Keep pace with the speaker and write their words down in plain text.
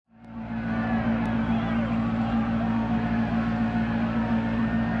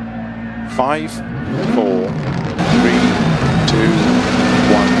5, 4, 3, 2,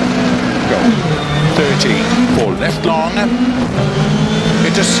 1, go. 30, 4 left long,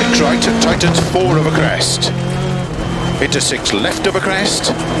 into 6 right, tightens 4 over crest, into 6 left over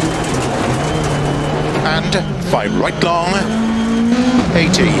crest, and 5 right long,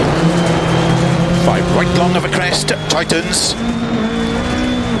 80, 5 right long over crest, tightens,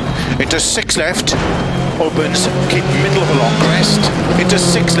 into 6 left, opens, keep middle of a long crest, into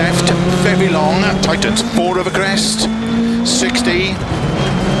 6 left, very long, tightens 4 over crest, 60, 3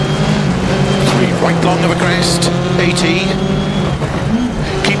 right long over crest, 80,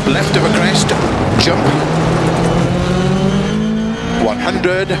 keep left over crest, jump,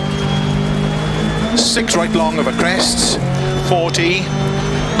 100, 6 right long over crests, 40,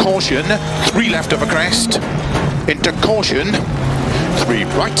 caution, 3 left over crest, into caution, 3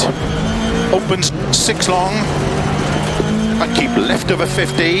 right, opens 6 long, and keep left over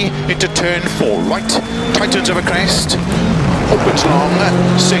 50, into turn 4 right, tightens over crest, opens long,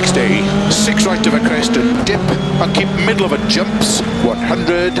 60, 6 right over crest and dip, and keep middle of a jumps,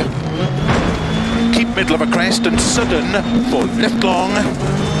 100, keep middle of a crest and sudden, 4 left long,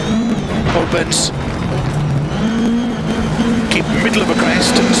 opens, keep middle of a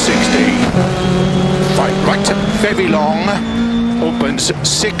crest, 60, 5 right, very long, opens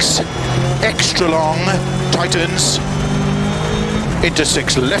 6, extra long, tightens, into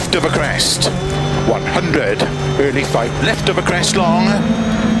 6 left of a crest, 100, early 5 left of a crest long,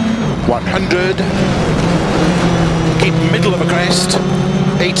 100, keep middle of a crest,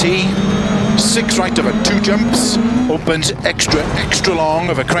 80, 6 right of a 2 jumps, opens extra long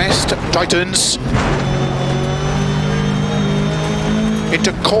of a crest, tightens,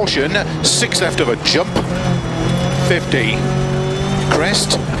 into caution, 6 left of a jump, 50,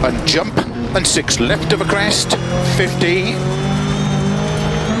 crest and jump, and 6 left of a crest, 50,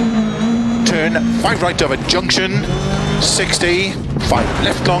 turn 5 right of a junction, 60, 5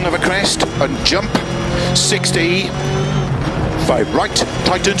 left long of a crest and jump, 60, 5 right,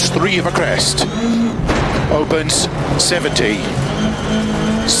 tightens 3 of a crest, opens 70,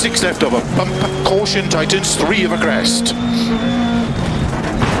 6 left of a bump, caution, tightens 3 of a crest,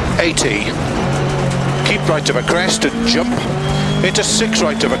 80, keep right of a crest and jump, into 6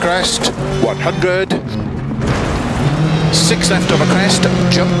 right of a crest, 100, 6 left of a crest,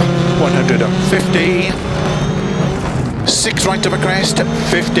 jump, 150, 6 right of a crest,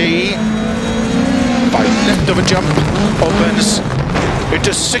 50, 5 left of a jump, opens,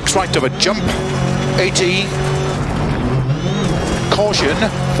 into 6 right of a jump, 80, caution,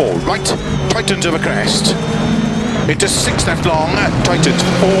 4 right, tightens of a crest, into 6 left long, tightens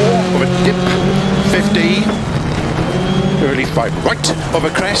 4 of a dip, 50, early 5 right of a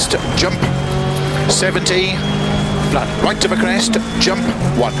crest, jump, 70, flat right of a crest, jump,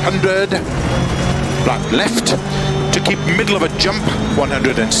 100, flat left, to keep middle of a jump,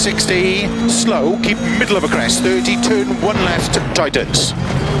 160, slow, keep middle of a crest, 30, turn 1 left, tightens,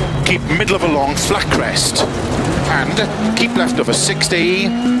 keep middle of a long flat crest, and keep left of a 60,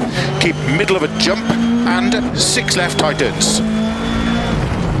 keep middle of a jump, and 6 left tightens,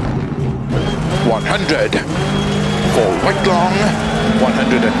 100, 4 right long,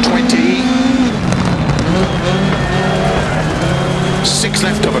 120, 6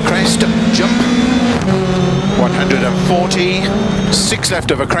 left of a crest, jump, 140, 6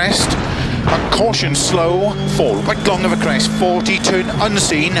 left of a crest, and caution slow, 4 right long of a crest, 40, turn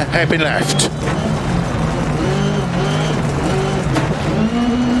unseen, hairpin left.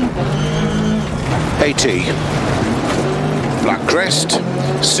 80, flat crest,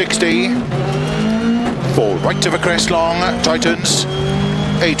 60, 4 right of a crest long, tightens,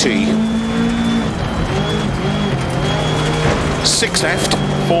 80, 6 left,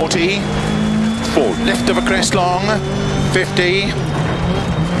 40, 4 left of a crest long, 50,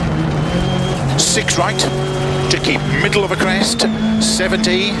 6 right, to keep middle of a crest,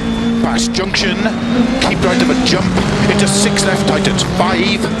 70, past junction, keep right of a jump, into 6 left, tightens,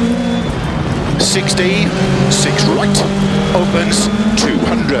 5, 60, 6 right, opens,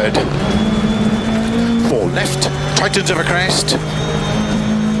 200, 4 left, tightens of a crest,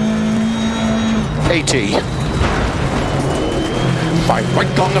 80, 5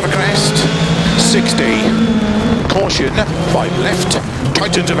 right long of a crest, 60, caution, 5 left,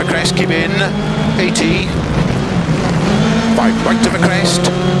 tightens of a crest, keep in, 80, 5 right of a crest,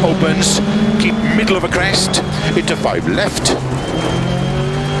 opens, keep middle of a crest, into 5 left,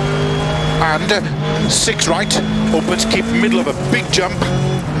 and 6 right, opens, keep middle of a big jump,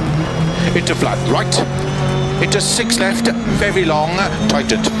 into flat right, into 6 left, very long,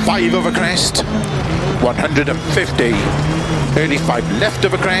 tightens 5 over crest, 150, early 5 left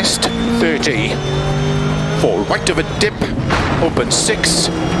over crest, 30, 4 right of a dip, open 6,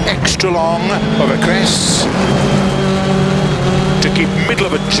 extra long over crests, to keep middle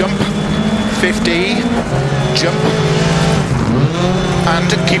of a jump, 50, jump, and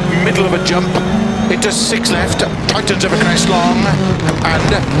keep middle of a jump, into 6 left, tightens over crest long,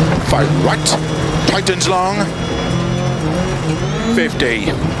 and 5 right, tightens long, 50,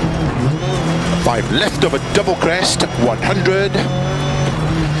 5 left of a double crest, 100,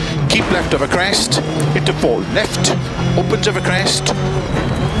 keep left of a crest, into 4 left, opens of a crest,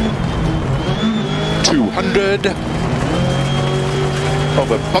 200,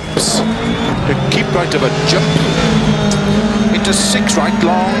 over bumps, to keep right of a jump, into 6 right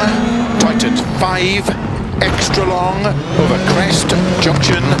long, tightens 5, extra long, over crest,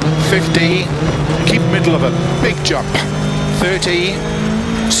 junction, 50, keep middle of a big jump, 30,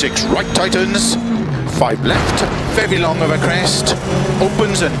 6 right tightens, 5 left, very long over crest,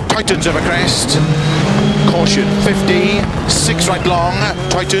 opens and tightens over crest, caution 50, 6 right long,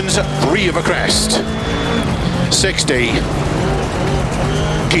 tightens 3 over crest, 60,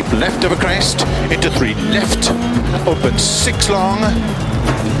 keep left over crest, into 3 left, opens 6 long,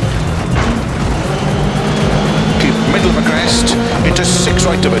 keep middle of a crest, into 6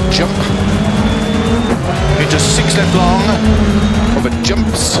 right of a jump, into 6 left long, over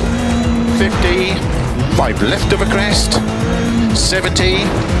jumps, 50, 5 left of a crest, 70,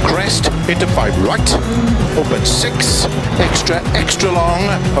 crest, into 5 right, open 6, extra long,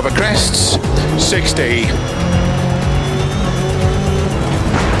 over crests, 60,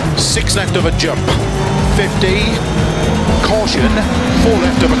 6 left of a jump, 50, caution, 4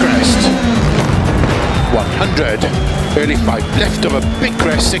 left of a crest, 100, early 5 left of a big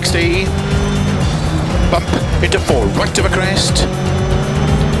crest, 60, bump, into 4 right of a crest,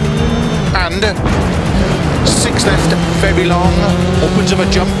 and 6 left, very long, opens of a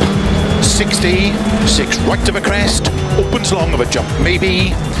jump, 60, 6 right of a crest, opens long of a jump,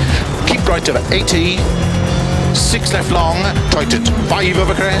 maybe, keep right of a 80, 6 left long, tightens 5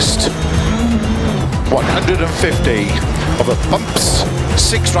 over crest, 150, over bumps,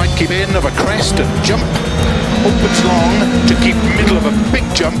 6 right, keep in of a crest and jump, opens long to keep middle of a big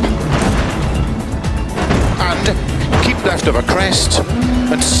jump, and keep left of a crest,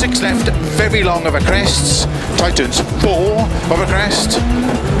 and 6 left, very long over crests, tightens 4 over crest,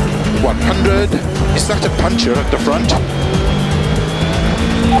 100, is that a puncher at the front?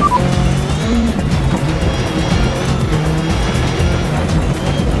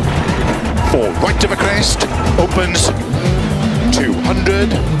 Right of a crest, opens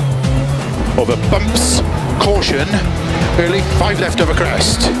 200, over bumps, caution, early 5 left of a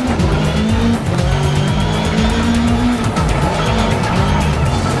crest.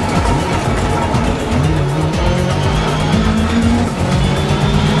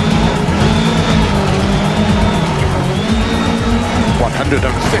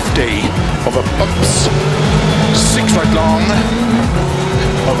 over bumps, 6 right long,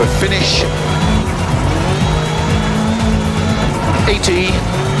 over finish, 80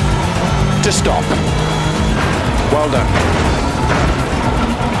 to stop. Well done.